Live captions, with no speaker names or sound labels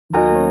No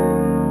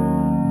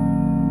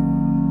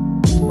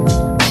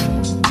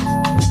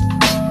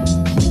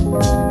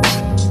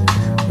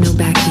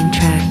backing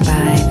track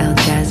by L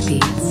Jazz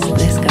Beats.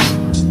 Let's go.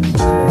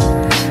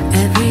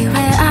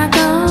 Everywhere I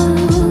go,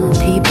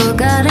 people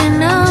gotta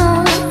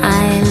know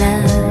I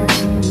love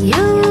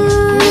you.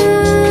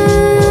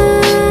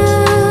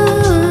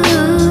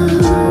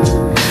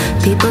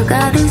 People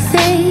gotta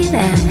say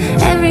that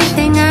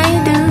everything I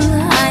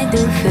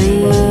do for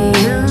you.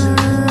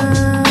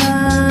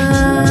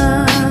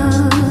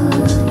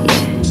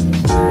 Yeah.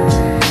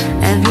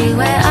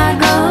 Everywhere I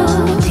go,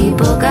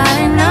 people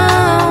gotta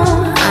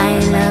know. I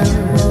love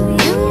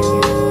you.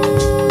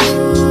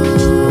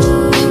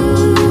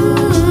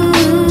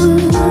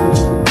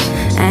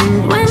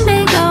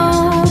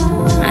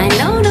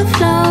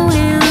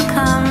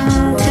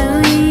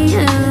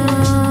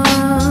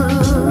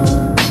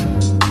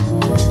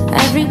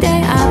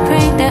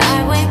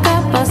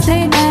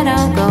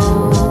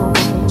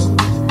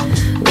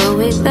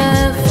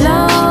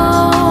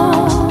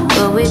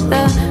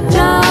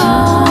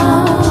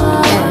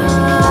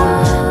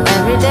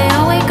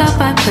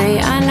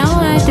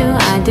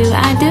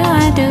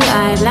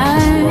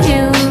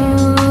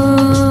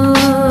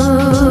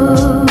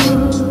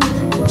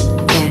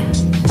 Yeah.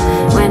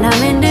 When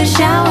I'm in the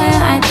shower,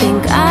 I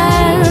think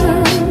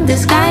the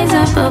sky's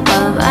up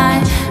above.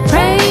 I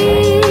pray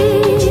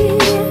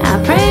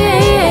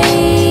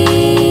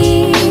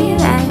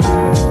that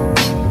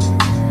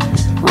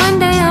one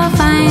day I'll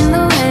find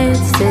the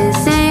words to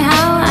say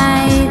how I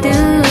do.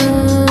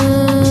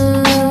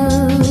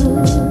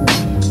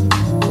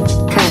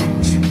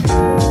 'Cause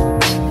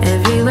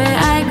everywhere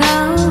I go,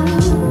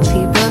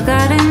 people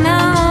gotta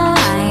know I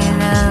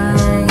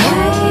love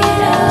you.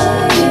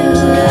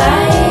 I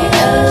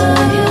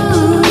love you.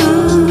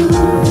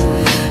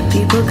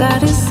 People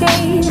gotta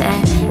say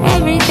that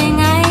everything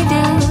I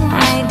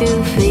do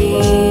for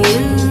you.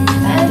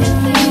 I do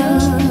for you.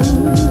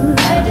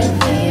 I do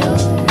for you.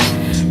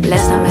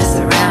 Let's not mess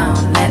around,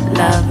 let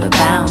love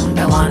abound.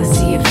 I wanna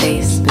see your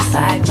face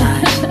beside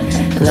mine,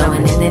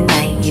 glowing in the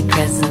night, your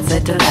presence a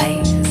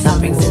delight. Sun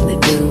brings in the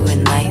dew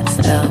and lights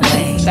the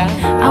way.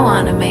 I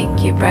wanna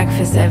make you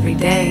breakfast every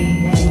day.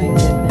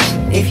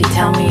 If you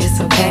tell me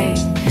it's okay,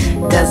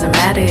 doesn't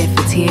matter if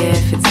it's here,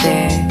 if it's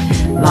there.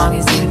 Long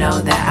as you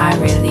know that I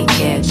really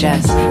care.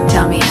 Just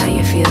tell me how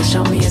you feel,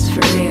 show me it's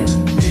for real.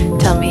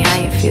 Tell me how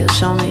you feel,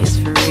 show me it's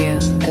for real.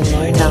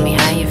 Tell me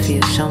how you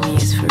feel, show me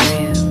it's for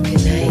real.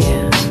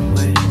 Yeah,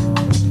 word.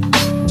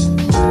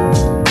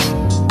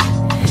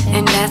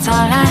 And that's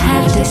all I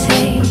have to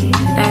say.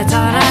 That's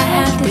all I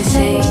have to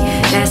say.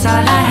 That's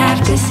all I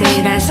have to say.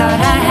 That's all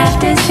I have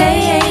to say.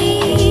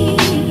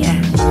 Yeah.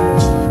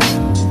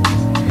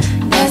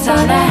 That's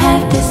all I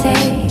have to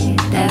say.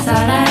 That's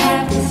all I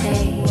have to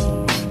say.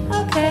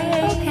 Okay,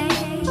 okay,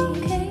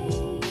 okay.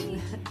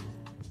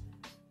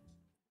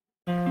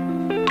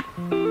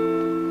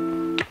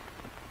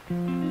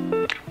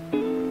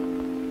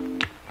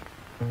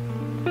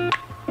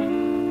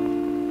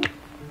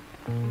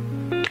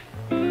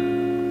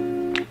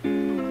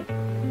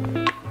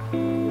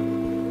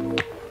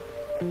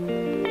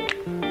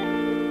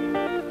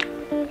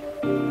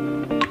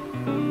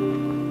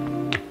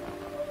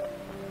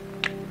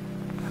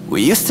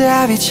 We used to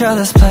have each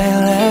other's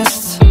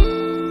playlists.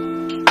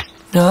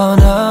 No,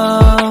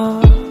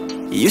 no.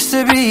 Used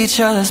to be each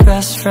other's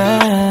best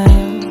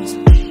friends.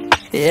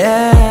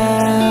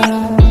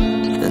 Yeah.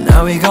 And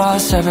now we go our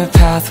separate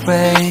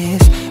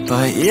pathways,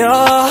 but your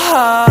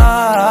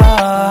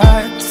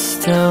heart's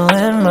still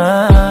in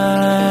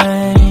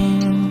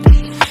mine.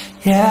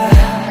 Yeah.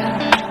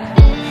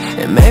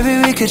 And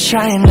maybe we could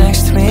try it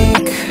next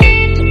week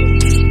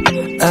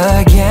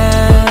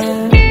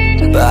again.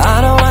 But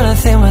I don't wanna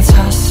think we're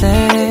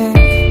toxic,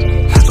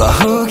 but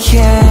who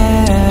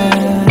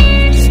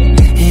cares?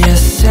 You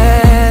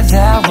said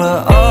that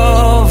we're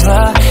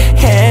over,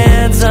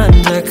 hands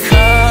under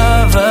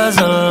covers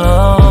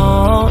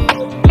alone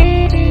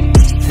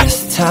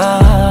this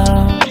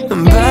time.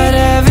 But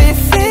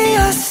everything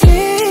I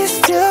see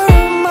still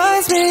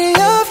reminds me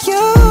of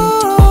you.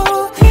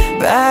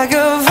 Bag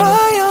of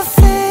all your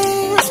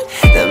things,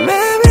 the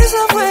memories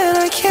of when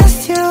I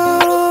kissed you.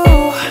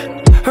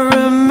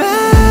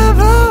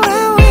 Remember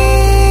when we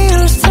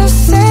used to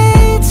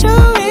say to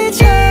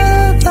each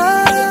other,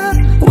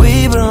 we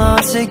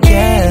belong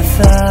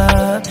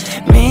together,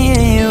 me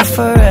and you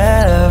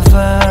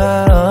forever.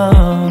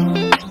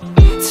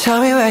 Tell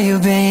me where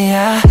you've been,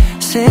 yeah,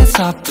 since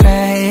our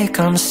break.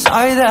 I'm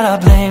sorry that I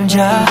blamed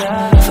ya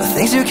for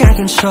things you can't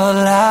control.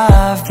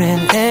 I've been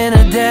in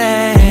a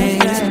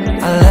daze.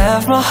 I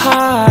left my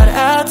heart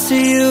out to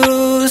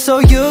you so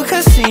you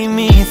could see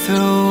me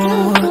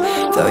through.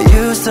 Though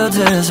you still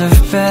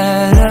deserve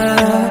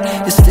better,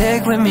 you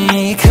stick with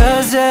me.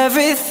 'Cause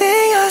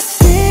everything I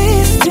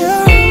see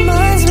still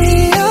reminds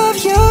me of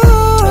you.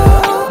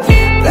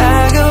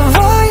 Bag of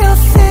all your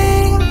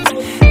things,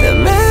 the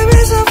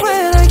memories of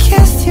when I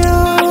kissed you.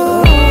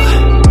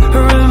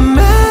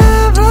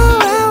 Remember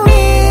when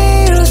we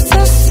used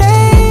to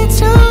say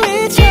to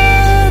each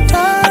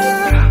other,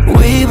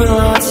 we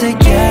belong together.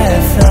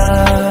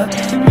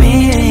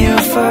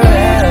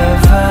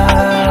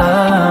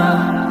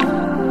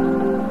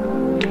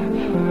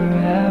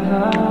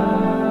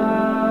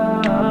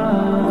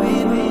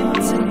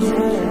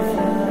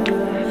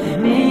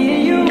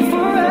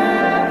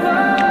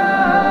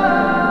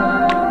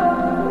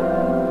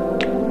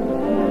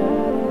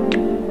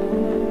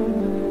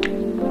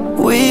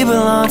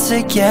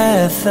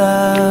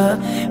 together,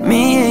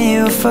 me and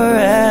you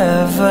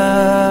forever.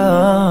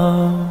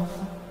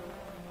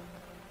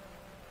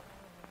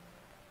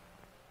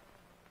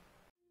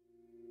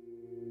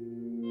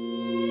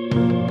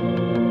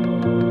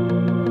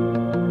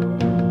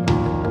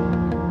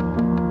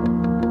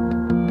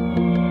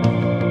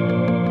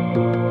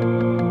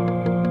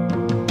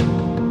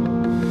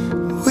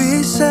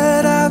 We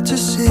set out to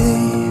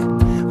sea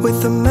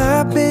with a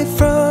map made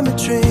from a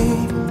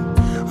dream,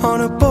 on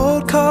a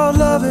boat called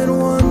Love and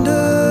Wonder.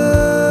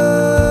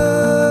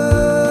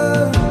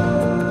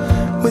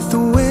 With the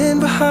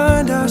wind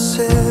behind our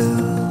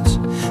sails,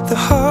 the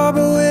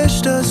harbor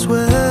wished us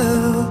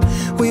well.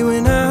 We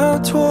went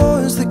out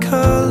towards the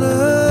colors.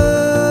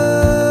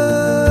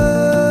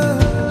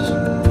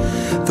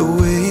 The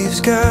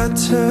waves got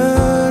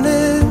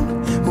turning,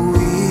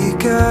 we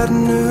got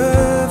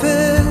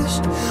nervous.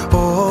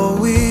 All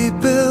we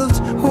built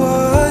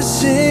was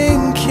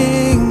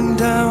sinking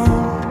down.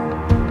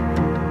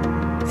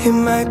 It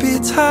might be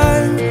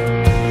time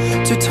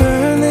to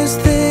turn this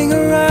thing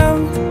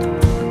around.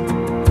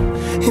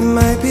 It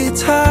might be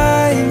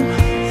time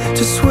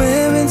to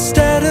swim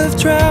instead of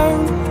drown.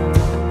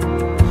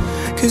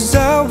 'Cause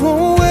I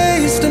won't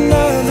waste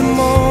another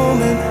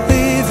moment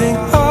leaving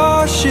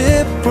our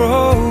ship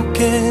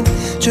broken,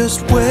 just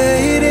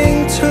waiting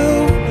to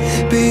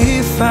be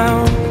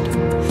found.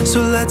 So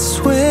let's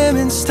swim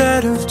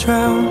instead of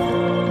drown.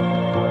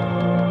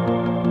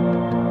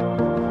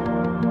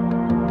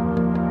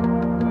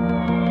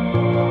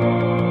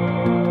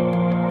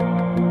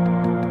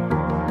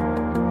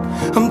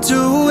 I'm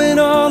doing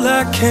all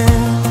I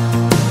can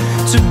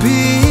to be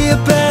a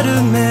better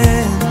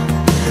man,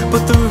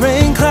 but the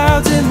rain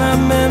clouds in my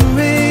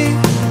memory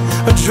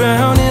are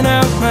drowning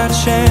out my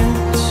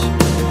chance.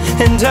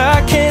 And I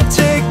can't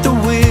take the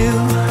wheel,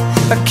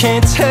 I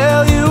can't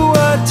tell you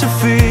what to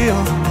feel.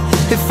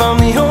 If I'm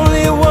the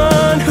only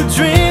one who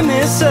dreamed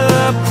this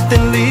up,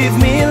 then leave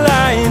me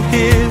lying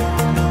here.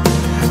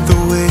 The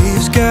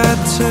waves got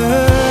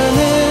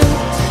turning,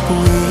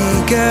 we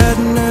got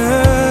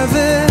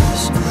nervous.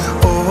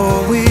 All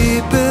we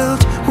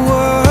built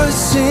was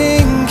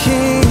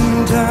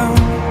sinking down.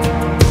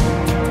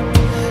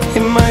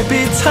 It might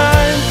be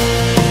time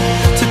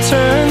to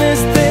turn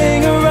this thing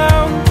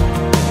around.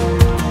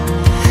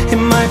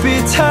 It might be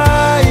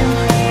time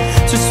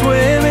to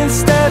swim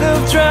instead of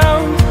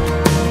drown.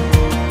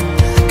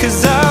 'Cause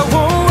I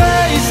won't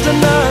waste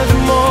another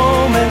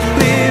moment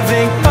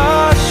leaving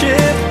our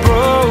ship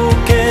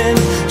broken,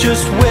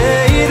 just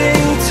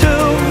waiting to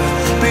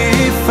be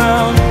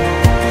found.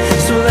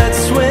 So let's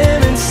swim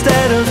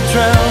instead of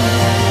drown.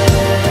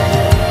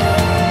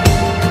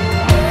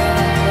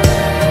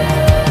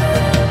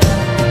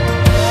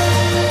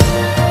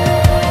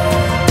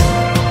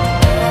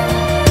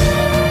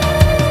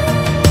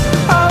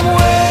 I'm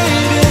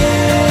waiting,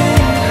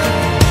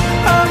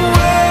 I'm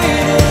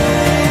waiting,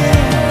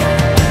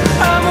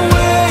 I'm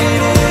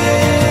waiting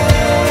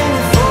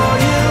for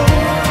you.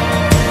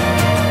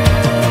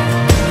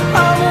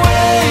 I'm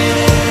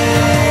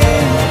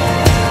waiting,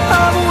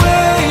 I'm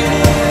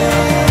waiting,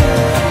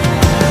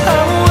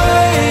 I'm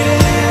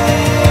waiting.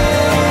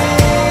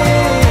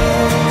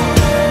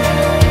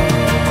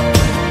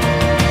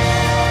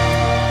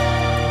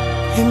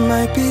 It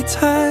might be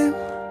time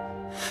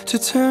to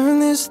turn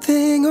this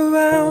thing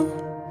around.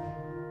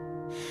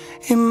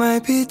 It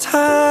might be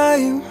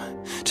time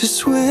to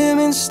swim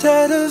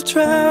instead of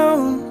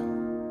drown.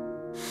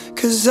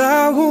 'Cause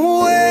I won't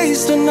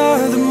waste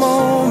another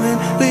moment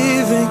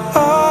leaving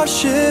our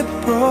ship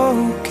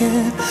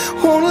broken.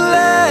 Won't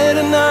let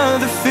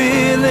another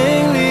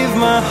feeling leave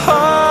my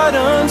heart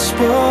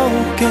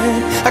unspoken.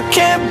 I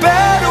can't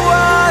bear to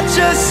watch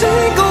us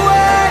sink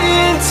away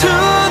into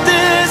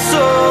this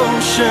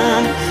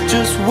ocean,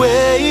 just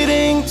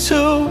waiting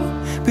to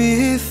be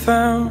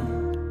found.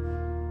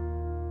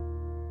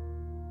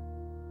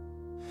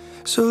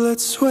 So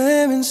let's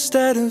swim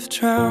instead of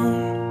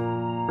drown.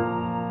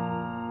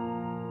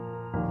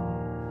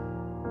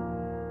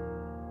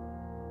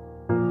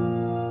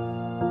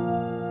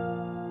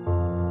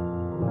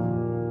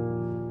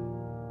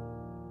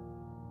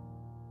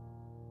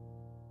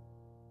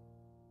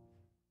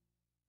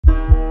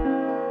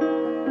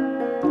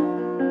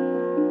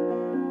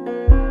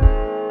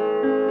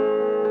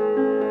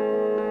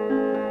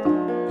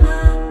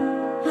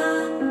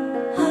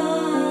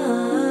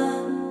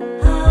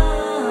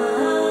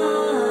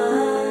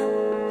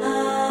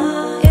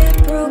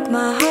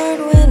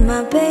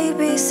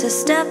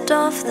 Stepped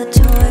off the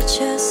toy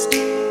chest.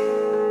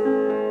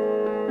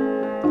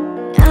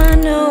 I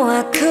know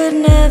I could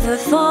never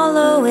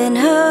follow in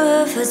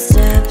her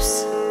footsteps,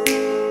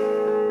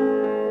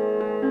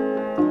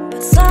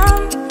 but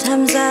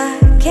sometimes I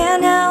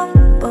can't help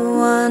but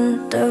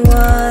wonder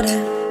what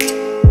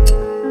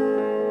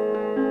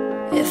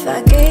if I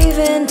gave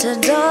in to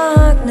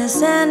darkness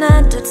and I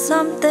did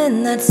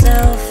something that's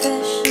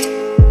selfish.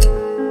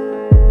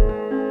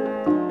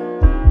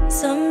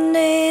 Some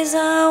days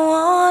I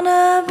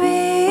wanna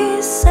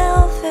be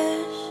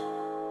selfish.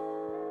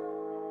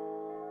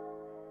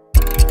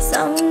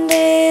 Some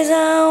days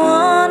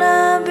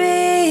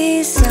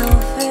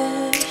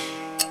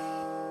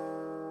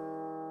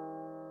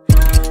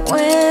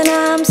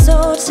I'm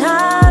so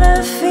tired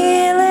of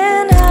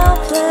feeling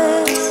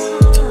helpless.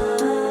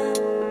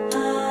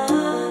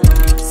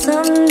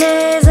 Some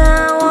days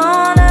I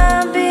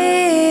wanna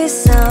be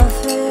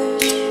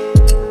selfish.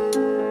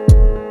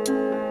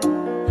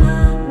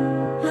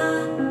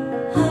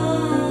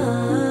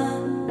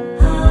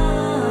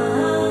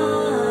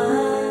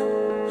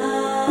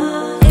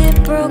 It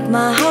broke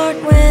my heart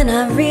when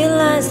I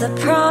realized the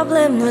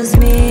problem was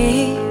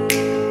me.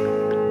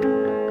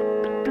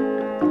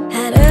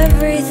 Had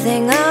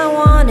everything I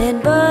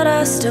wanted, but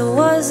I still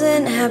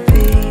wasn't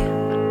happy.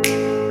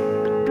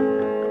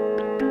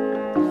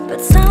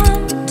 But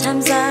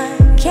sometimes I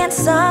can't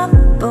stop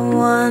but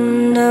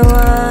wonder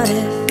what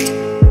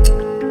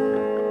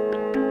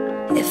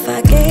if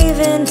I gave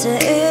in to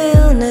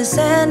illness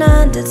and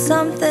I did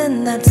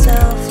something that's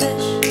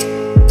selfish.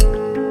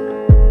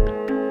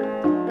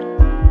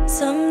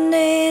 Some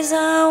days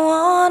I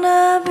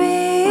wanna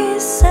be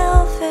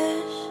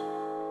selfish.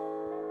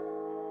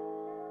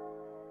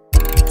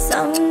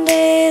 Some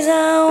days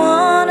I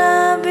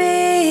wanna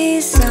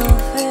be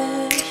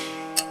selfish.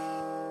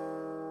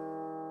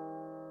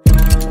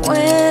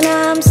 When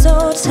I'm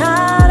so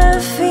tired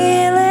of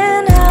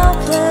feeling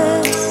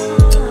helpless.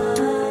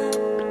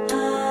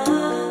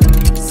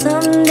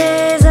 Some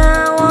days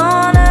I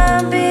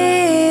wanna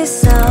be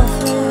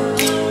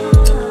selfish.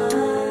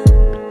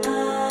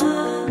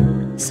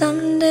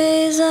 Some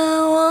days I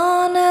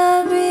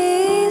wanna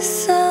be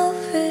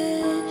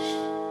selfish.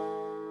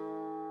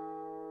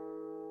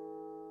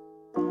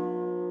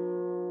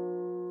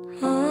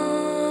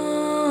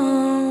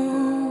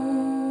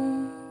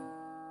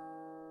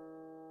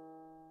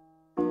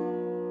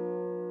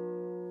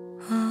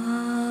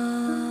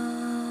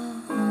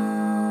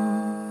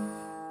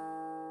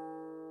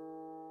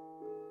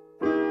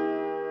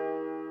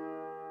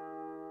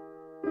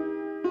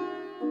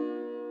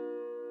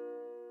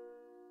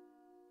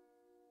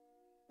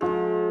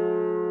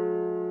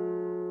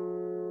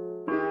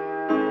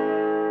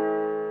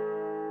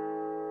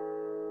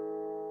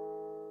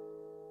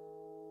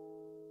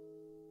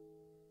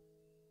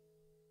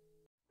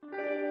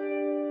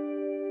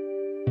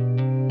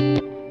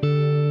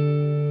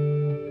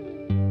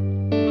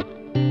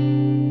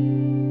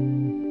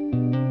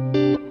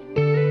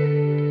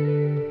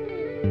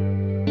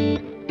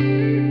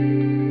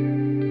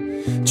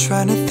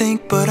 Trying to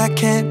think, but I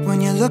can't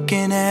when you're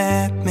looking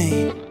at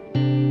me.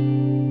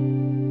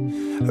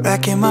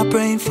 Racking my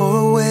brain for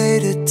a way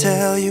to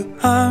tell you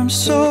I'm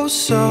so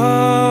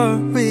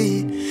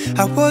sorry.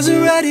 I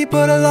wasn't ready,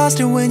 but I lost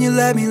it when you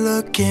let me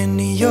look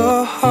into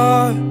your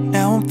heart.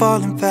 Now I'm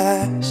falling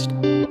fast,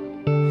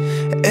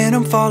 and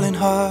I'm falling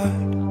hard.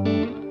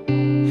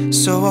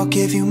 So I'll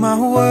give you my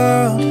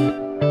world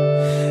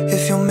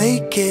if you'll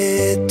make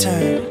it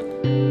turn.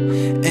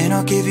 And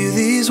I'll give you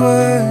these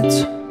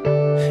words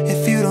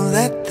if you don't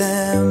let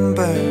them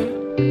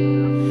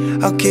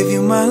burn. I'll give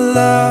you my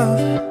love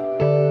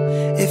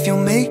if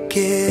you'll make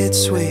it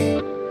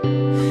sweet.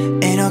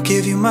 And I'll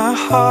give you my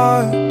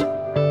heart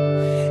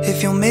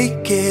if you'll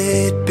make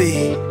it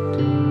beat.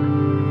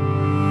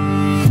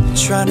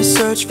 Trying to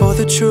search for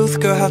the truth,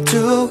 girl, how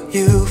do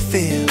you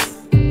feel?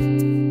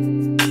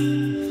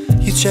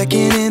 You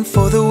checking in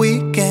for the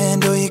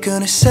weekend, or you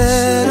gonna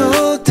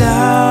settle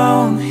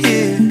down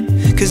here?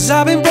 Cause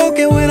I've been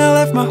broken when I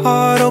left my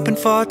heart open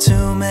far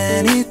too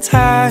many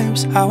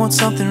times. I want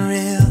something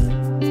real,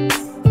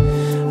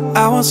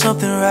 I want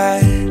something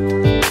right.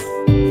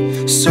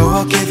 So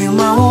I'll give you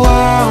my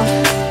world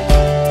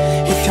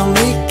if you'll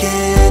make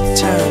it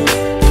turn.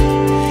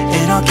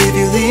 And I'll give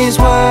you these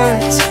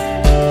words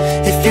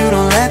if you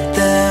don't let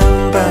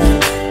them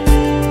burn.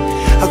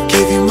 I'll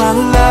give you my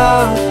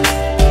love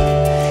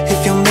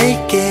if you'll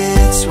make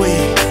it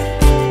sweet.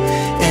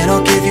 And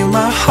I'll give you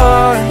my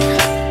heart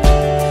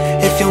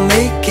if you'll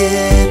make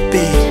it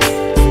beat.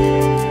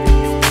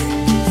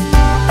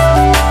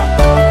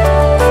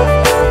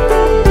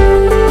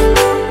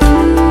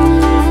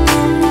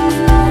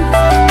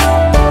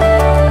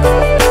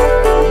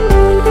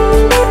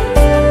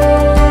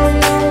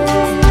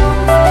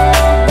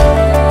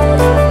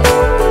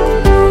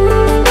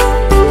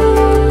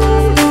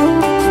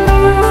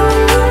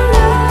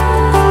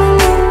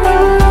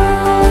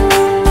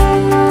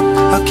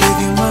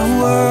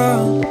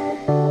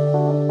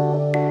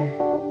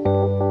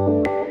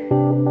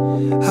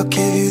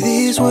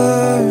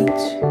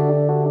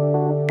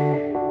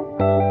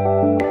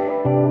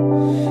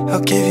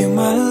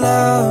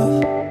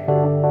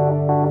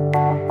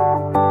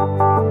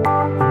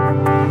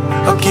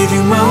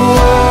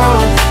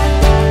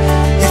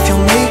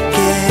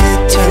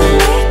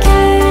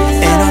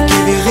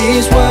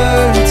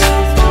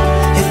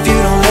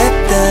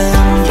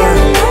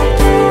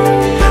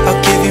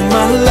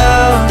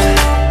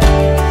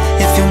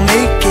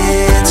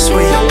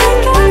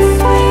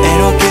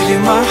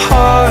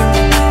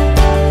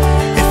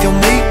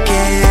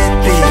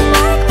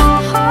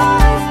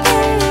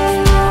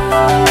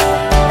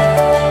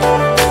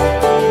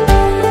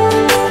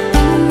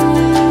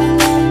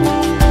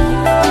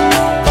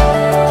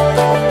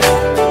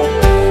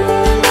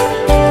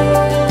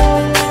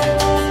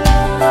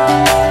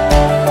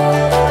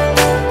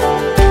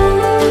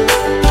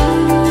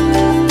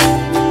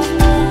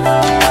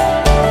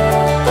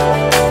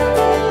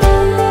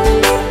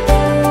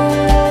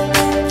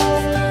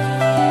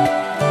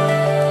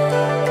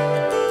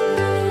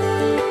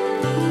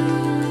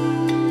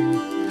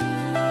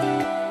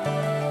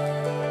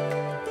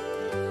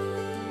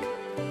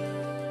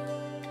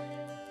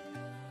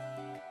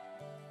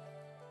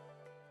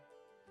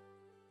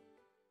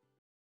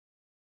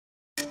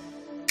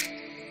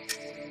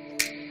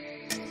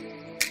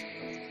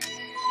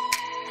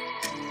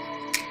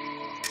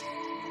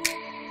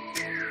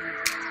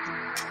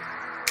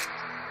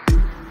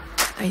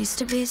 I used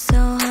to be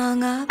so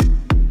hung up,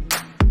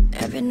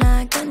 every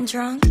night getting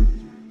drunk,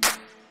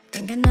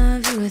 thinking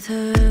of you with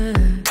her.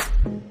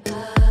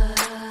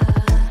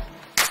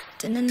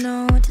 Didn't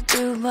know what to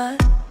do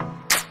but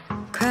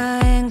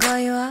cry and call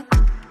you up.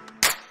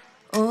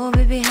 Oh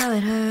baby, how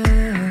it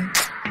hurt.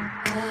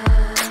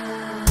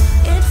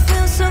 It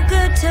feels so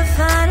good to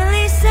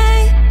finally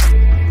say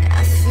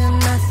I feel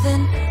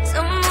nothing,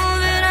 so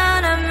moving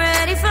on, I'm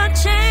ready for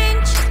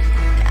change.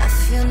 I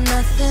feel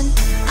nothing,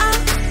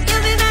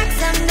 you'll be back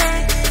someday.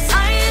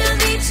 Sorry it'll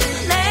be too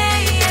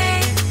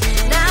late.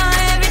 Now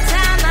every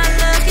time I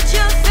look at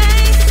your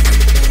face,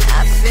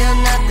 I feel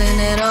nothing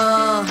at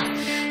all.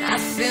 I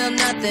feel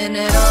nothing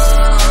at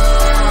all.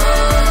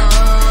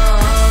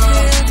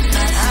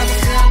 I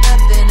feel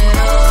nothing at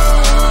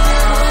all.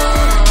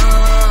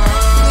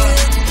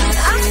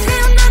 I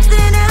feel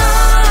nothing at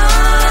all.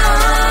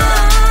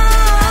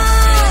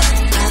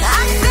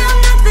 I feel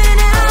nothing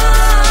at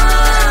all.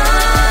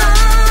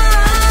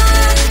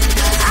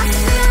 I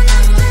feel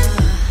nothing.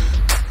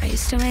 I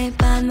used to wait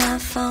by my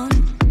phone,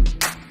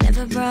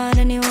 never brought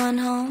anyone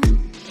home.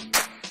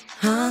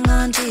 Hung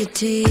on to your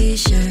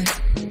t-shirt,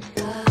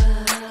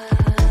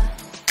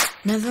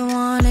 never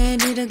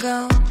wanted you to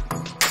go,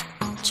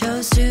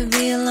 chose to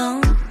be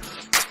alone.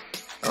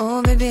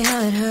 Oh baby,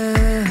 how it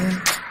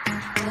hurt.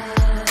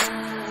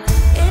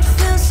 It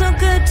feels so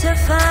good to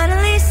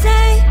finally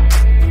say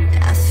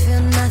I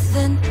feel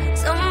nothing,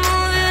 so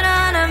moving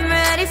on, I'm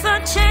ready for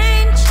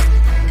change.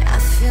 I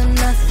feel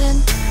nothing,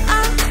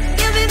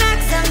 you'll be back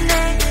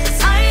someday.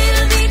 Sorry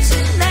it'll be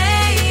too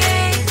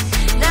late.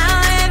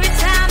 Now every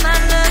time I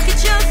look at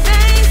your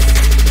face,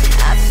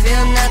 I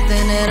feel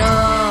nothing at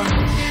all.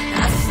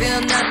 I feel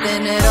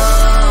nothing at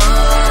all.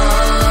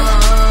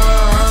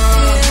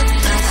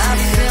 I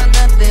feel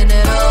nothing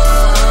at all.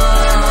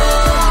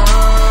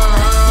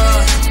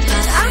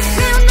 I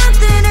feel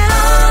nothing at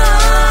all.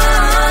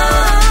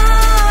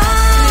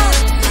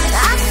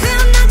 I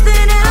feel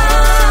nothing at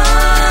all.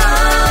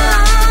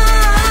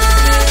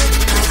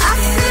 I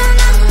feel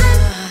nothing.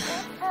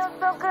 Feels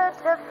so good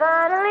to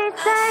finally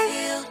say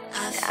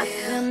I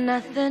feel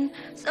nothing,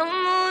 so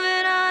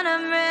moving on,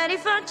 I'm ready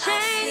for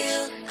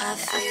change. I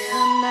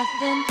feel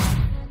nothing.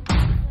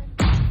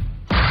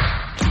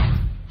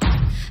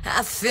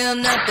 I feel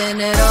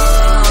nothing at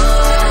all.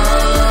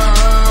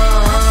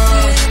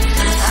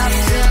 I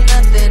feel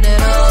nothing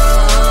at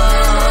all.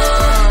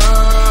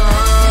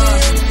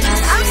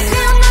 I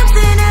feel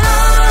nothing at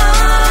all.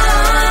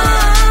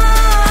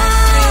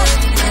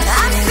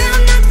 I feel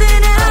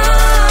nothing at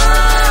all.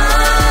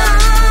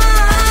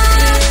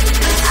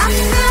 I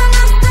feel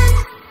nothing.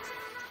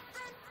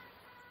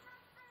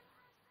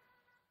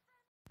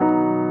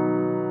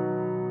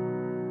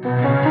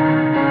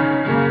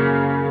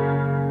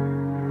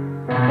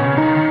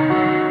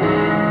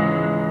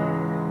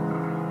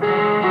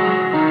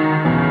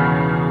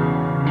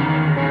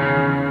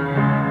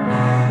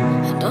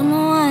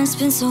 It's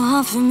been so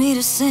hard for me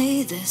to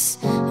say this.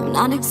 I'm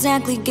not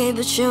exactly gay,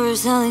 but sure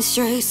as hell ain't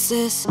straight,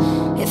 sis.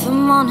 If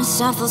I'm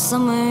honest, I feel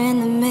somewhere in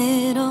the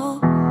middle,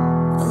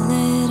 a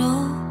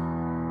little.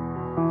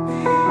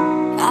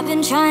 I've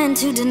been trying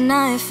to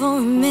deny it for a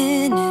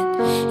minute.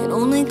 It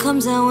only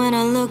comes out when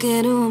I look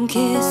at who I'm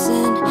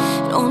kissing.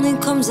 It only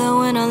comes out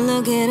when I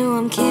look at who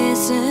I'm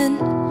kissing,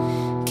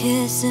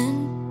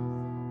 kissing.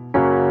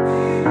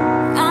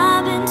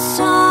 I've been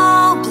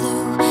so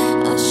blue,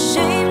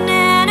 ashamed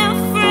and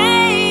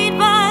afraid,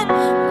 but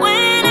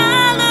when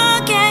I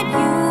look at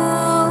you,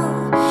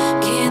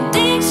 can't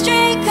think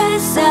straight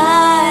 'cause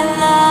I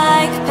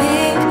like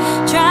pink.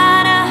 Try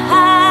to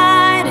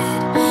hide it,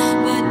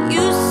 but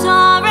you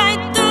saw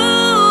right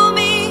through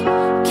me.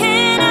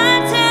 Can I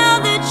tell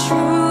the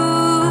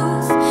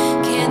truth?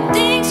 Can't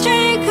think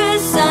straight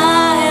 'cause I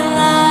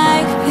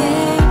like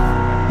pink.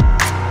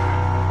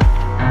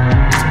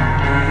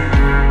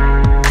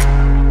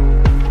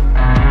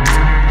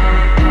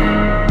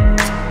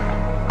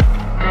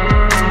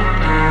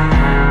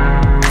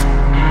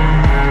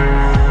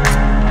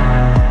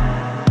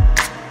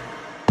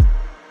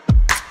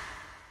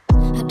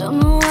 I don't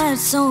know why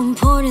it's so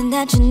important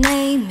that you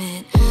name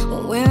it.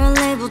 When wear a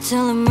label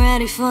till I'm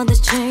ready for the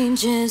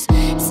changes.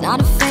 It's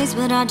not a phase,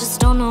 but I just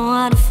don't know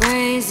how to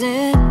phrase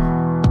it,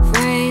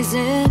 phrase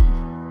it.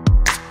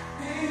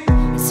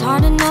 It's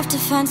hard enough to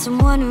find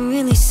someone who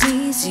really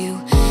sees you.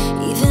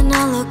 Even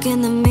I look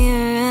in the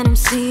mirror and I'm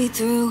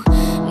see-through.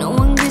 No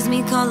one gives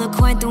me color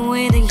quite the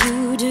way that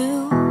you do,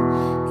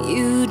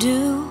 you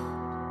do.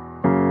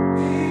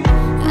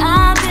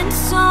 I've been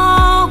so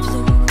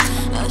blue,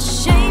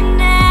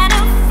 ashamed and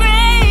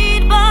afraid,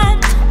 but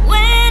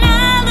when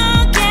I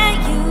look at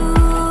you,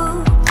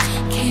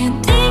 can't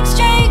think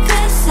straight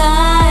 'cause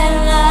I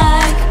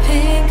like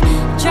pink.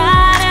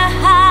 Try to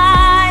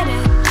hide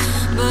it,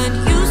 but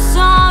you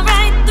saw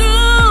right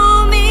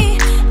through me.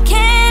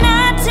 Can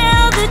I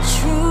tell the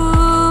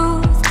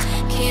truth?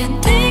 Can't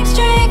think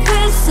straight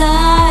 'cause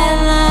I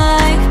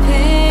like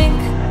pink.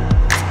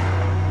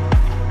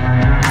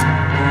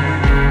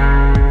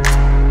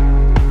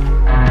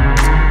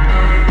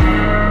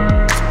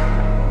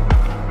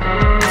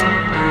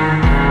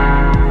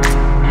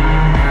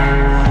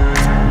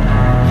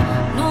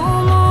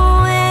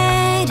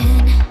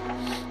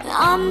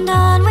 I'm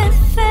done with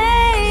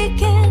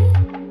faking.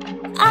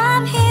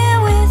 I'm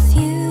here with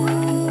you.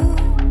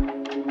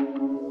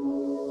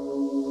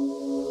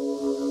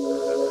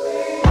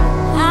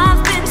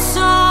 I've been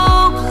so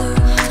blue,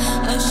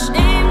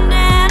 ashamed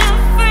and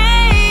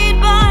afraid,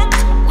 but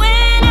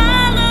when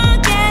I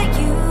look at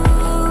you,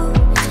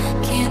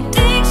 can't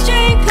think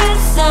straight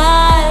 'cause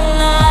I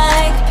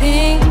like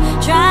pink.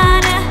 Try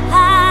to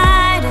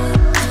hide it,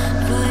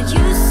 but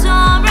you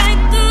saw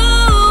right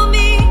through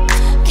me.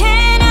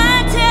 Can I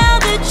tell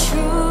the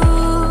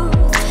truth?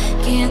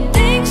 Can't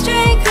think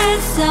straight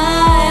 'cause I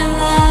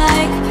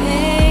like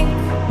pink.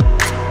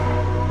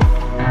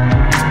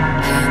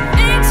 Can't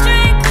think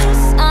straight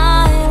 'cause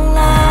I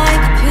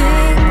like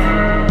pink.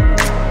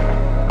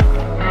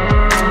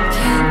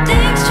 Can't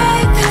think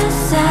straight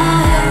 'cause I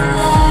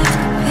like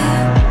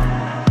pink.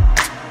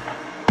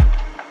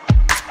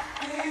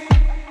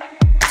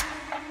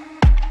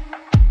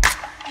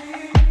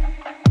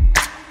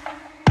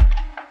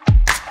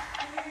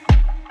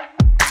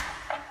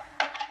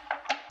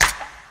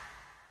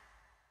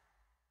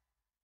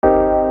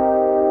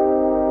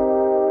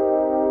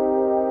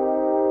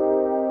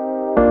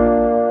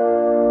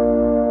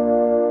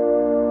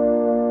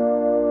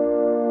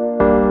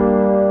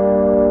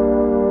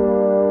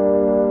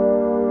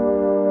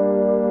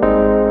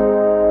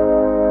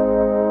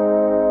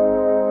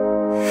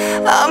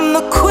 I'm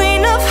the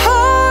queen of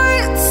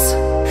hearts.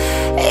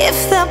 If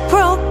they're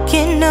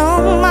broken, no,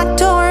 my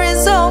door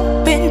is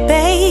open.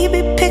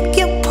 Baby, pick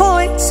your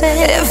poison.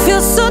 It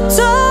feels so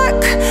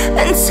dark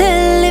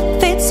until it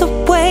fades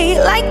away.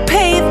 Like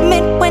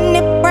pavement when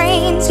it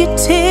rains, your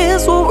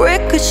tears will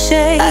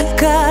ricochet. I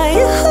got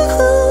you.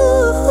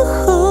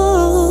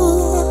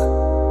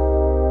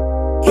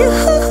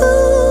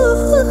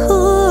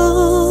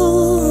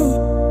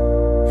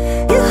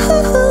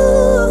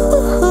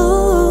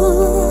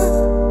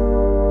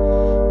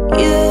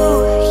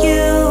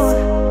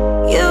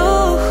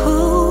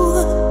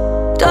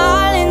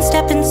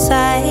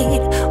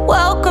 Inside,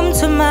 welcome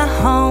to my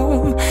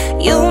home.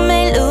 You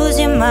may lose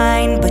your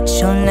mind, but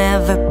you'll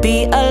never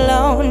be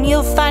alone.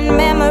 You'll find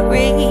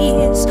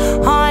memories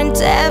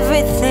haunt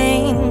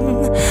everything,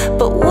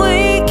 but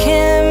we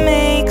can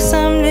make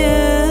some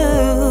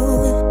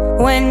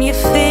new. When you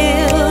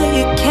feel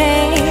you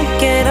can't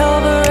get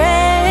over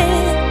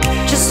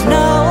it, just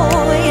know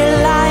your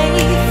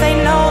life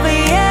ain't over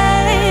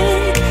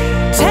yet.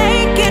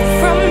 Take it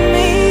from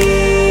me,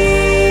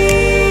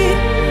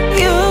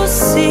 you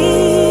see.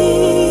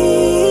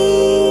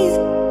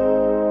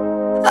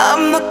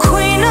 I'm the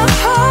queen of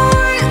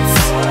hearts.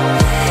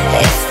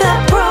 If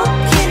they're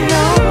broken,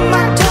 no,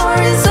 my door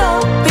is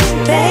open.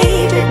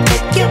 Baby,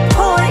 pick your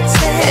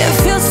poison. It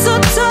feels so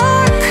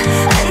dark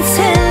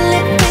until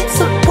it fades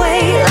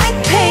away. Like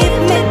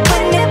pavement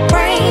when it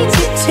rains,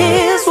 your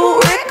tears will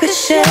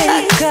ricochet. I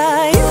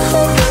got you.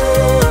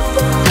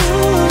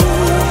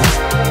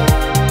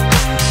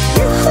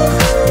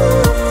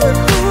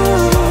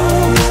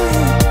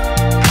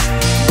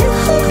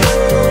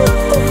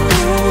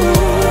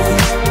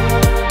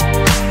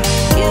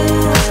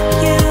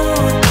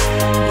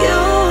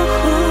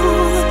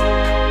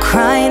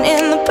 Crying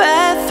in the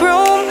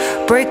bathroom,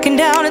 breaking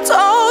down, it's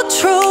all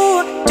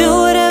true. Do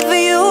whatever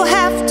you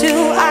have to.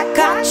 I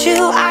got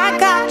you, I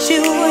got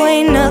you.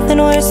 Ain't nothing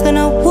worse than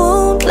a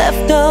wound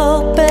left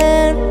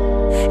open.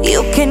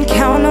 You can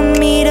count on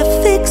me to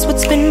fix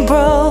what's been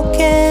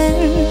broken.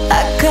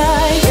 I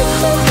got you.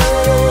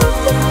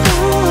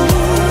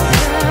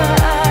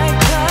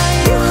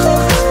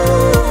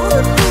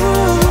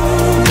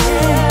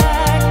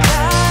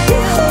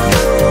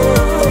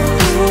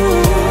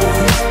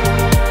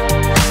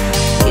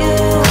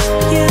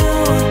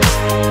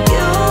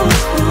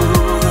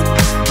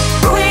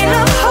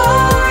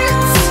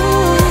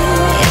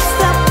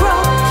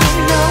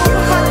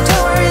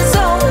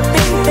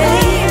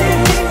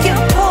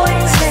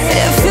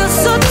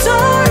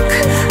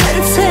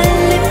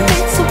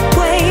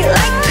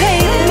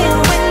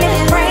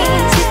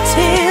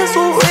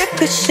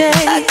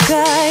 I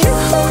got you.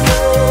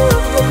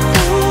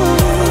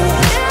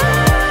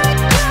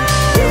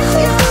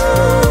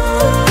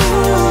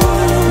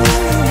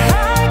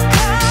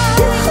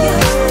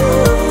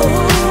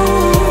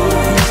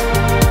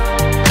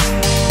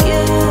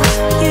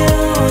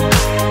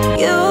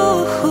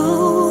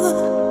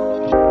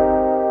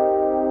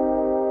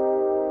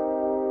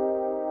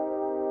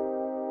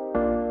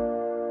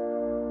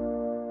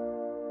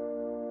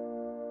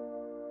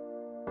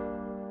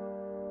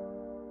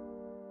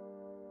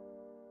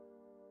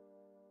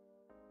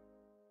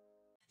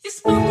 You're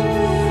spoken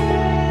for.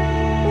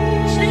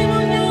 Shame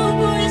on you,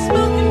 boy, you're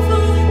spoken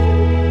for.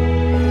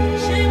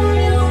 Shame on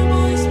you,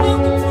 boy, you're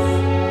spoken for.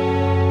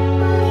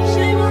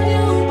 Shame on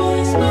you, boy,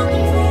 you're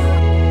spoken for.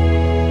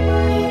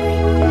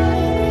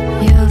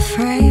 Your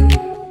frame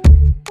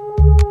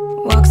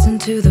walks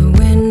into the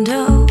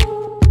window,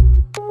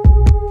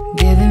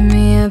 giving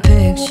me a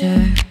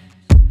picture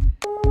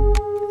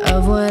of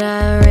what I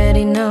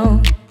already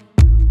know.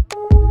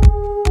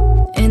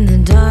 In the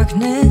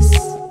darkness,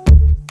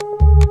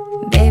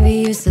 baby,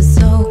 you sit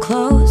so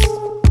close.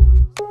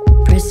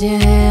 Press your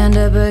hand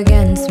up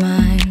against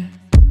mine,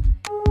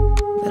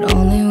 but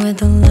only with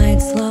the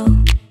lights low.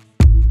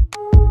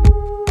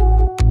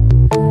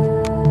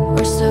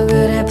 We're so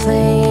good at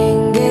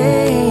playing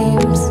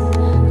games,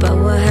 but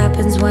what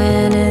happens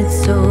when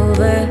it's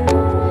over?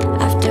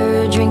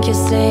 After a drink you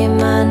say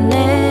my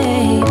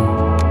name,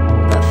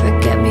 but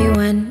forget me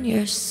when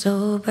you're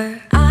sober.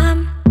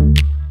 I'm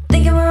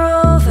thinking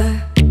we're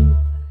over.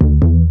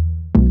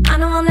 I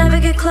know I'll never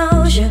get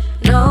closure.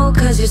 No,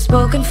 'cause you're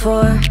spoken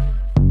for.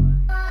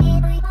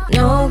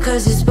 No,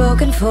 'cause you're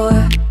spoken for.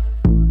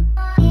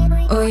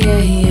 Oh yeah,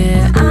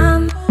 yeah,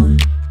 I'm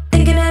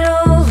thinking it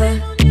over.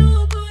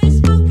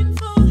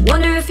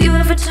 Wonder if you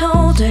ever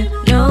told her.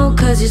 No,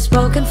 'cause you're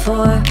spoken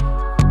for.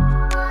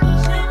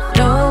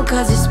 No,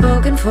 'cause you're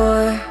spoken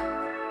for.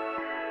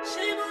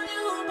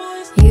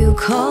 You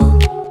call,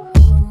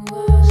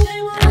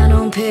 I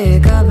don't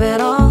pick up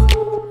at all.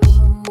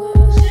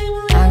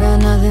 I got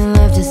nothing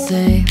left to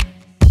say.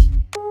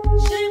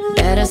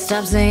 Better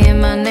stop saying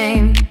my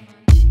name.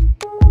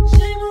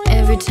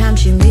 Every time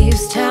she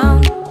leaves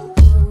town,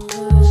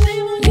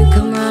 you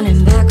come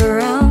running back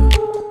around.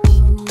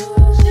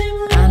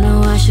 I know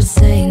I should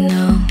say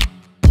no.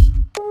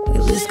 We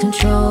lose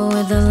control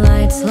with the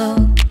lights low.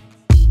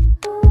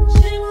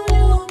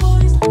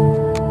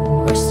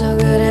 We're so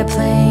good at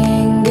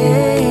playing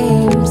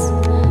games,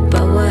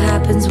 but what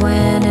happens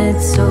when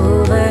it's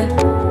over?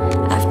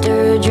 After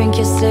a drink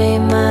you say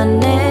my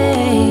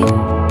name,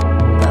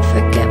 but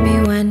forget me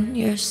when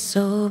you're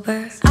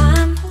sober.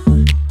 I'm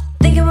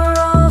thinking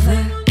we're over.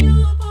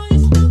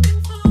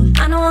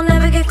 I know I'll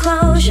never get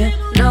closure.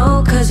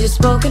 No, 'cause you're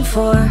spoken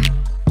for.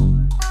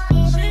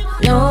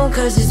 No,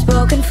 'cause you're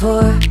spoken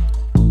for.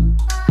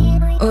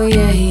 Oh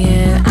yeah,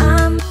 yeah,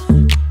 I'm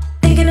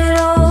thinking it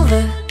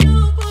over.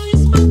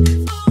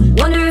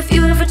 Wonder if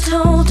you ever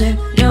told her.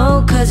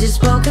 No, 'cause you're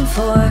spoken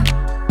for.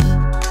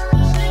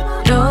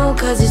 No,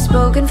 'cause you're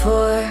spoken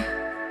for.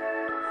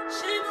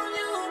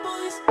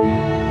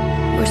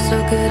 We're so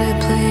good at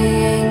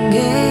playing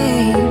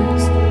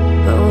games,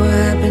 but what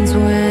happens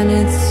when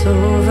it's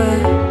over?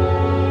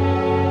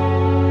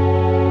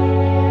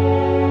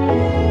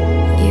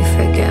 You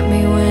forget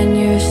me when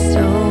you're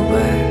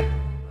sober.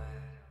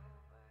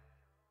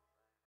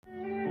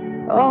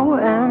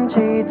 OMG,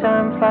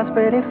 time flies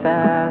pretty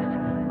fast.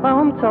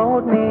 Mom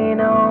told me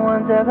no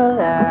one's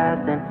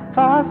everlasting.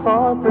 5,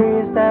 4, 3,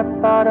 step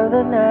out of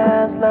the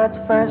nest. Let's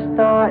first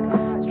start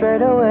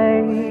straight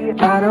away.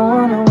 I don't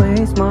wanna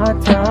waste my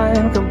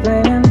time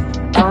complaining.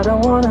 I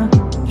don't wanna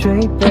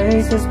trade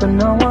places for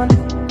no one.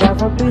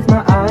 Never beats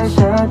my eyes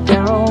shut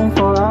down,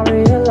 for I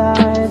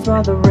realize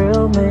what the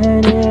real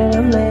minute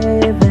I'm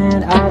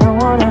living. I don't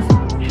wanna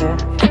shit,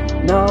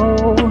 no,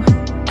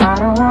 I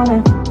don't want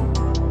it.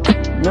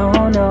 No,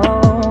 no,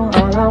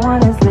 all I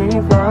want is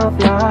live, love,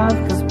 love.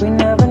 'Cause we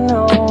never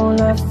know,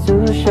 life's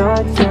too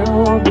short to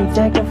be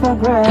taken for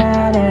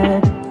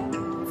granted.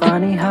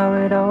 Funny how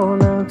it all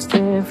looks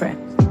different,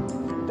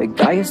 but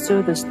got used to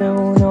this new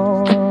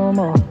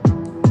normal.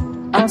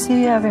 I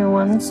see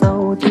everyone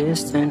so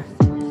distant,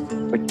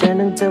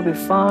 pretending to be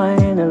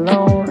fine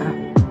alone.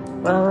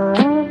 Well,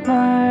 I've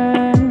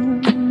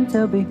learned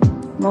to be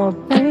more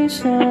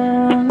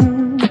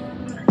patient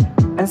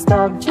and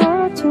stop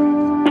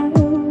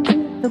judging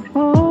the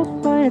book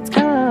when it's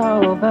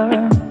over.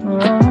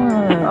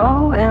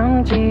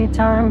 OMG,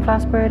 time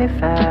flies pretty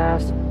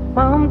fast.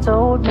 Mom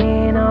told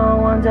me no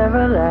one's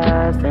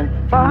everlasting.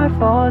 5,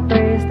 4,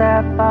 3,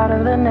 step out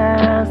of the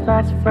nest.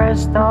 Let's fresh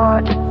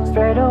start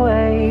straight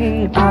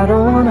away. I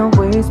don't wanna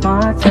waste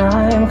my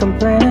time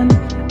complaining.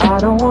 I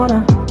don't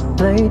wanna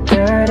play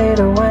dirty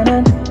to win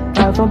it.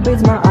 God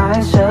forbids my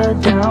eyes shut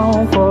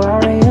down, for I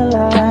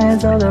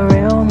realize all the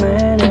real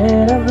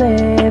minute of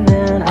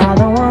living. I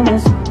don't want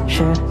this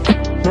shit,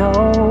 no,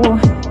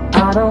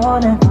 I don't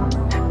want it.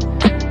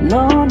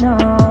 No, no,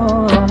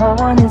 all I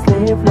want is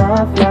live,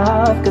 love,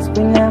 love. 'Cause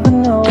we never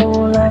know,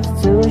 life's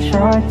too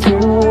short to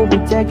be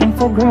taken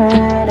for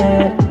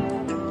granted.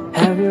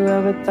 Have you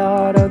ever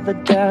thought of the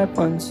dead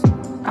ones?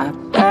 I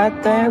bet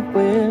they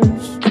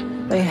wish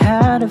they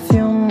had a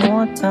few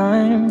more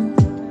time,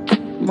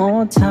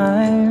 more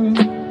time.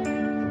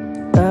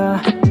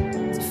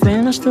 To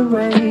finish the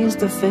race,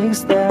 to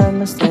fix their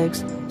mistakes,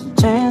 to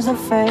change the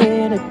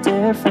fate, a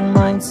different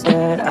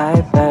mindset. I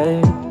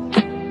bet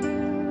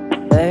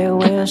they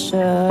wish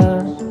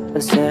a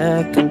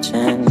second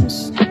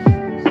chance.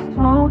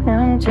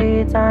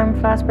 OMG, time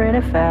flies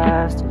pretty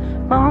fast.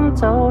 Mom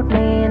told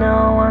me no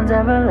one's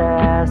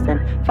everlasting.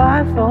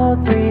 5, 4,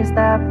 3,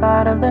 step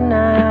out of the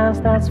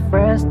nest. Let's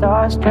fresh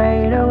start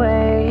straight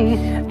away.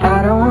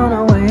 I don't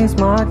wanna waste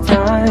my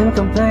time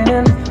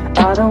complaining.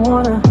 I don't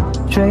wanna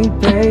trade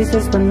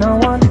places for no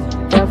one.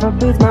 Never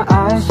beats my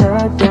eyes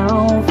shut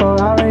down, for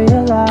I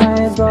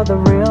realize what the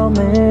real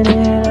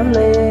minute I'm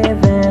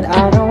living.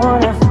 I don't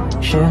wanna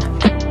shit,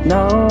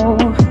 no,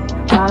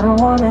 I don't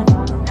want it.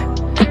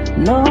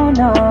 No,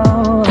 no,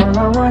 all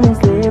I want is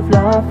live,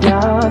 love,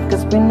 love.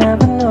 'Cause we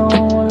never know,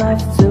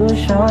 life's too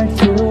short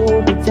to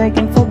be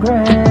taken for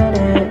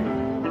granted.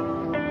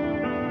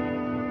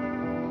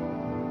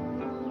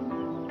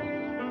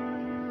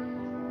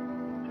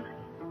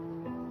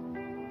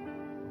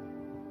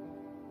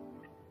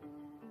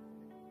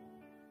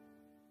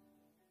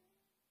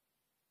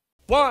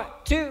 1,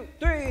 2,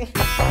 3.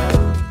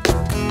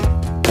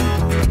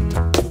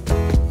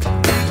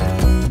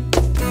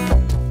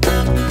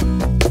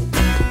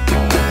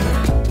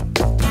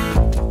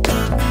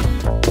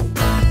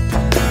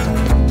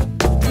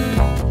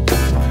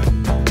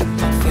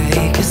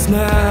 Fake a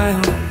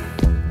smile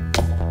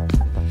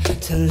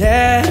to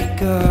let it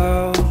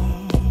go,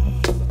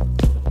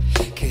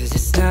 'cause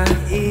it's not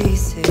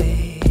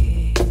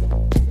easy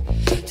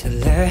to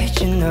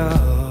let you know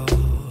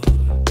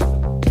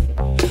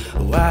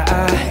why I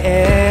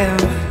am,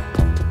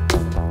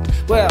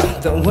 well,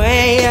 the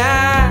way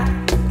I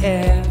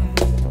am.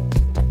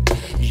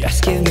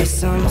 Just give me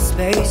some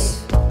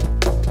space,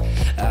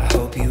 I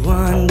hope you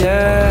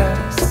understand.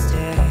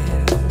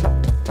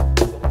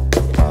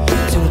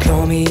 Don't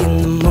call me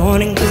in the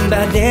morning, 'cause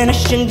by then I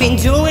should be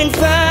doing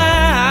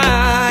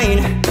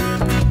fine.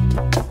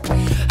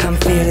 I'm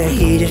feeling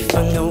heated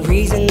for no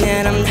reason,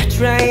 and I'm not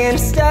trying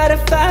to start a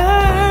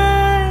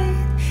fight.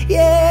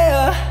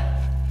 Yeah,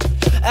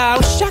 I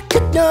wish I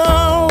could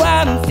know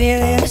I'm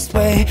feeling this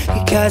way,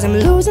 because I'm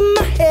losing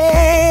my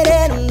head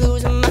and I'm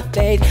losing my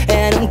faith,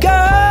 and I'm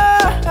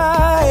gone,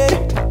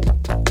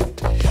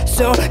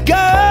 so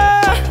gone.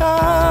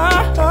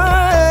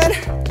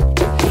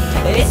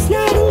 It's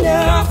not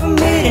enough for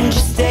me to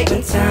just take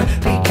my time,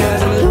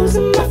 because I'm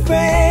losing my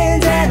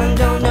friends and I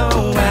don't know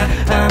why.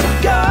 I'm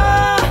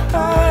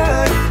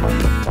gone,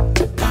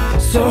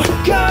 so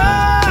gone.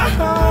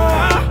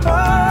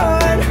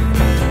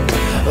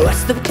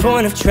 What's the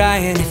point of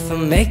trying if I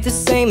make the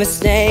same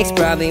mistakes?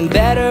 Probably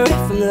better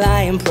if I'm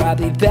lying,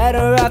 probably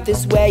better off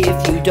this way.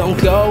 If you don't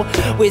go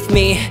with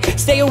me,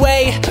 stay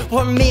away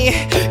from me,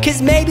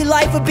 'cause maybe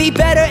life would be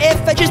better if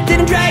I just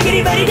didn't drag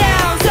anybody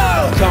down. So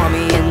call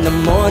me in the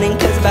morning,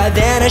 'cause by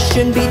then I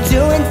shouldn't be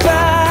doing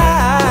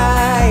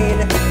fine.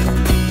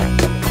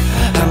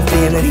 I'm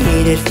feeling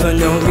heated for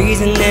no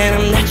reason, and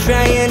I'm not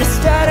trying to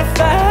start a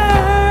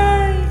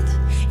fight.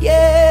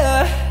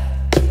 Yeah,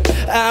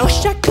 I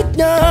wish I could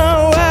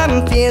know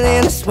I'm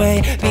feeling this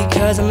way,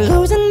 because I'm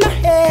losing my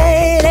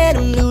head and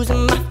I'm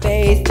losing my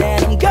faith,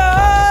 and I'm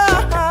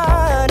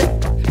gone,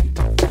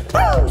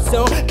 so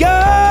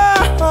gone.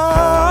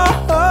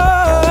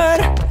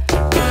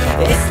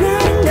 It's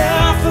not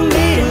enough for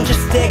me to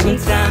just take my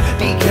time,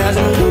 because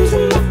I'm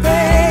losing my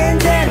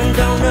friends and I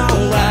don't know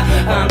why.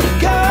 I'm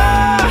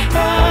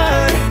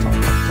gone,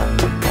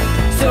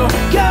 so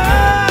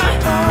gone,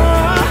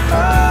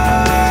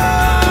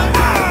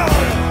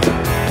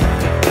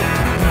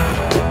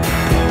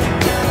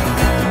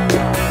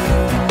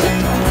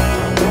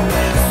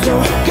 so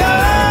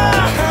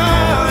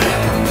gone,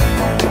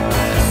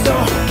 so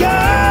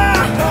gone.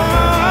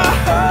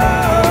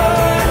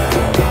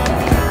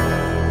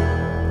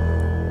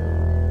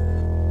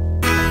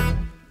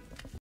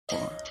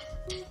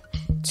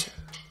 1, 2,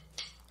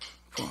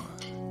 1,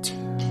 2.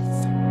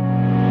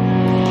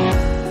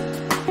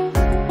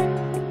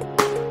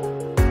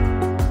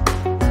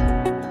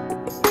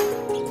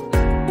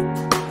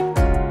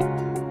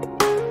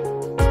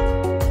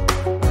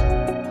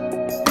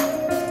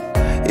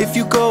 If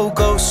you go,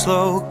 go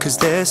slow, 'cause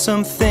there's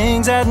some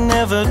things I'd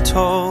never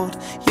told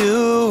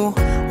you.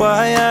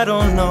 Why, I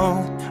don't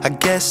know, I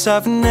guess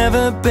I've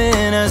never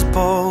been as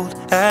bold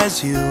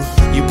as you.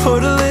 You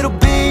put a little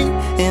beat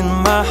in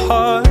my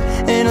heart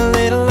and a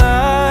little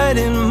light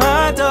in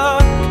my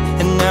dark,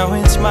 and now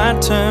it's my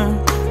turn,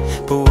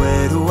 but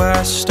where do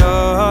I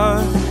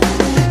start?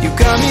 You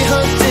got me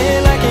hooked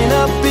in like an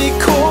upbeat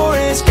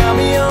chorus, got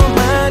me on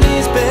my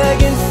knees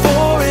begging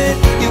for it.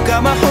 You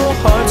got my whole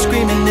heart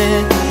screaming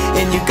it,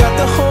 and you got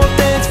the whole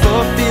dance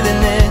floor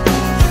feeling it.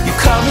 You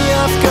caught me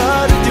off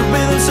guard with your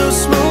rhythm so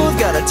smooth,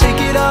 gotta take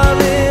it all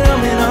in,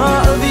 I'm in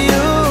awe of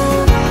you.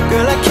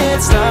 Girl, I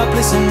can't stop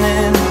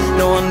listening,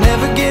 no, I'll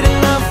never get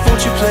enough,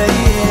 won't you play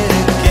it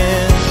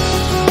again?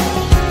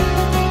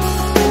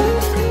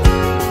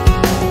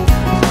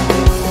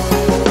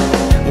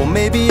 Well,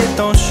 maybe it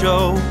don't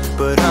show,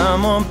 but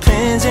I'm on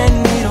pins and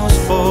needles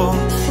for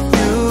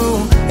you.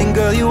 And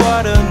girl, you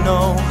ought to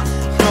know,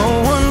 no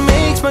one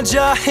makes my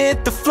jaw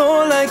hit the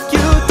floor like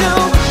you do.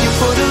 You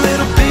put a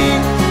little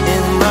beat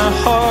in my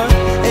heart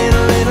and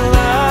a little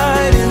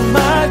light in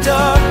my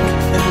dark,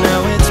 and now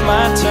it's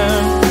my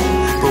turn,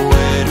 but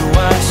where do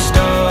I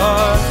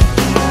start?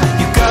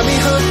 You got me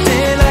hooked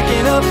in like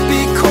an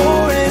upbeat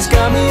chorus,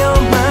 got me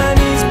on my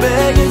knees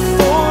begging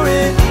for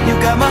it. You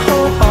got my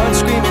whole heart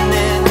screaming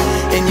it,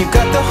 and you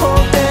got the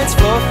whole dance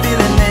floor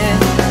feeling it.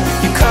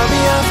 You caught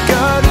me off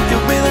guard with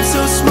your rhythm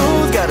so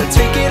smooth, gotta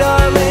take it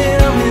all in,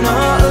 I'm in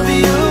awe of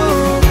you.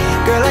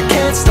 Girl, I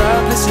can't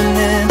stop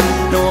listening,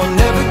 no, I'll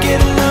never get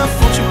enough,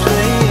 won't you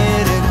play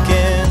it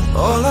again?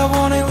 All I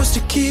wanted was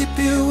to keep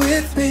you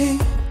with me.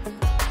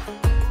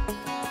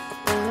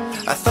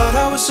 I thought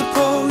I was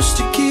supposed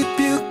to keep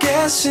you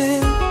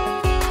guessing.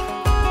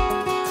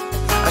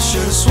 I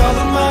should've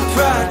swallowed my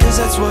pride, 'cause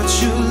that's what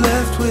you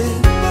left with.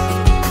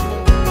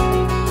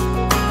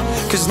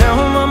 'Cause now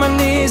I'm on my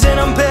knees and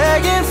I'm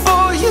begging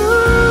for you.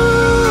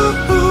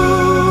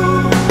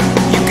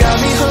 You got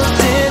me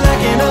hooked in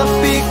like an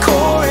upbeat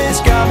chorus,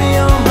 got me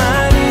on my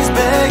knees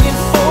begging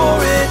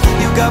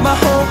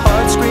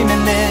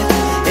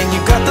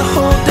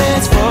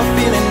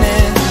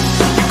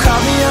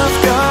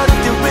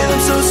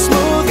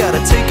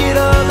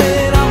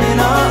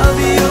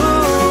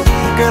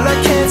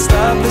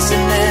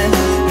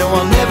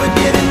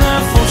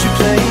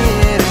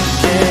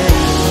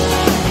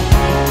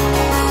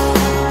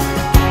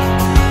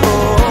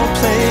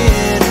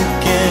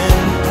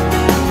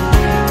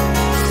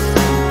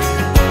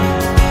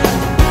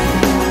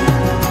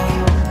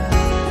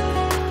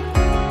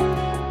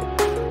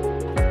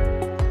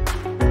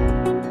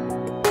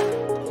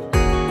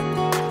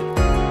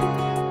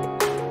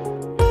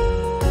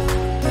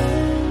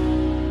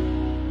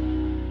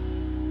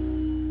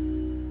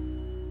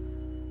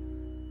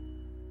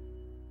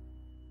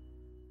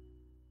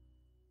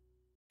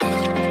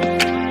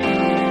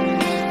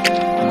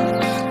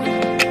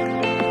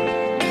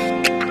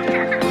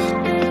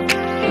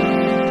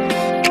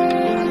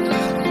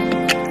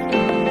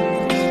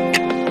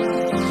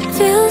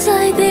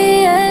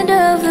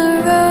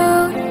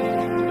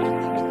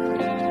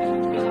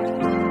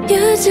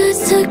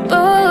just took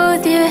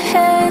both your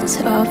hands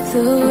off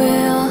the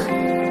wheel.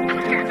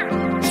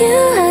 You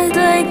act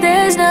like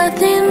there's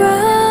nothing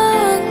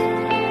wrong.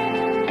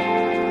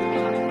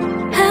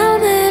 How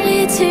many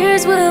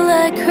tears will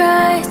I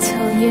cry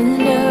till you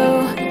know?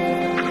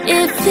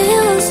 It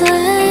feels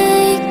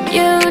like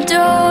you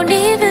don't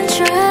even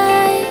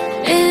try.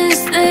 Is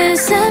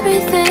this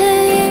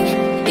everything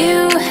you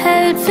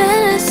had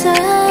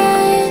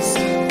fantasized?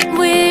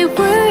 We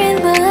were in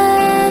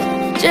love,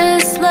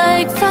 just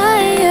like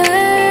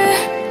fire,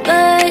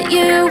 but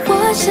you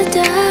watched it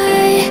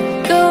die,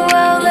 go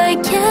out like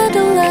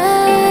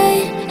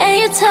candlelight. And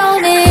you told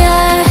me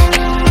I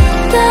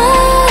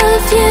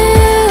love you,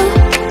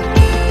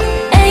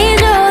 and you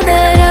know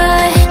that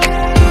I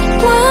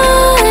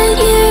want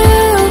you,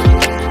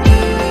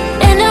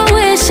 and I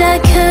wish I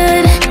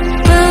could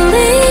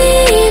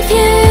believe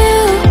you,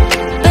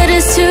 but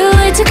it's too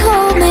late to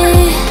call me,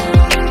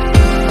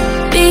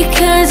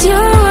 because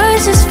your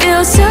words just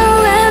feel so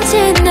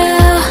empty now.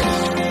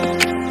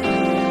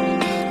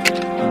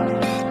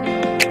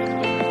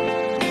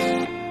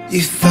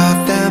 You thought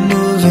that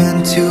moving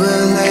to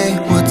LA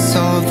would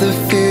solve the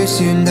fears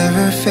you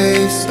never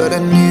faced, but I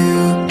knew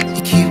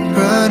you keep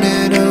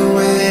running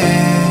away.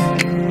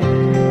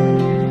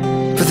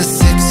 For the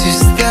 6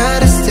 years that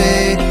I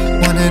stayed,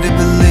 wanted to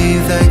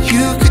believe that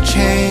you could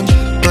change,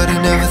 but I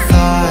never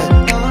thought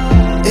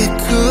it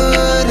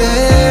could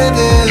end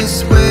this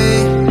way.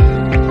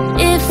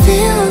 It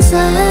feels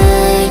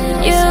like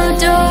you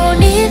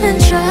don't even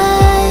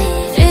try.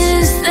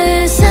 Is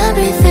this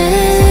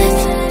everything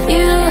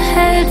you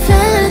had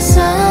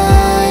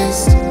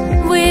fantasized?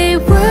 We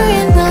were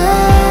in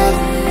love,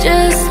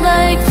 just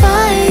like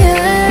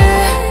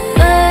fire,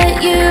 but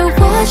you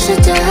watched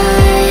it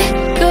die,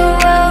 go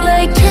out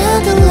like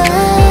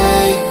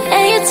candlelight.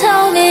 And you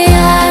told me I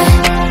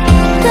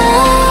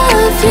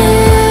love you,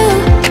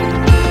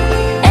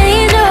 and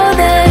you know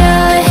that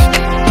I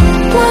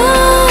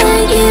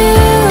want you,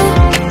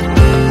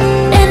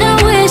 and I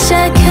wish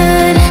I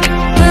could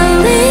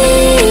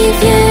believe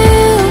you,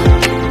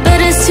 but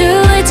it's too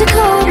late to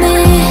call me,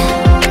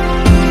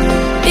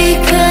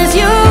 because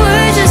your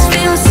words just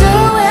feel so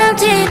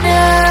empty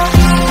now.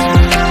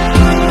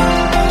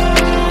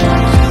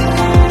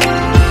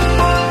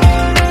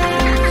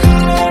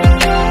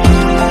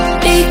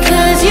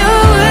 Because your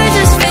words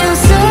just feel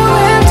so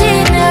empty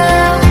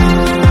now.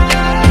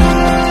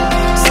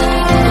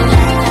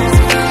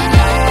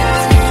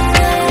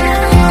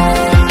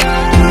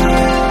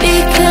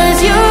 Because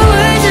your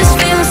words just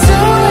feel so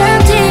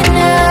empty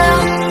now.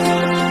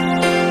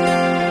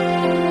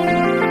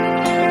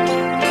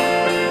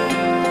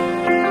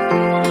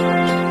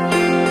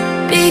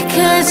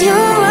 Because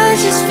your words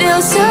just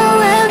feel so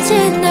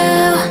empty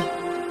now.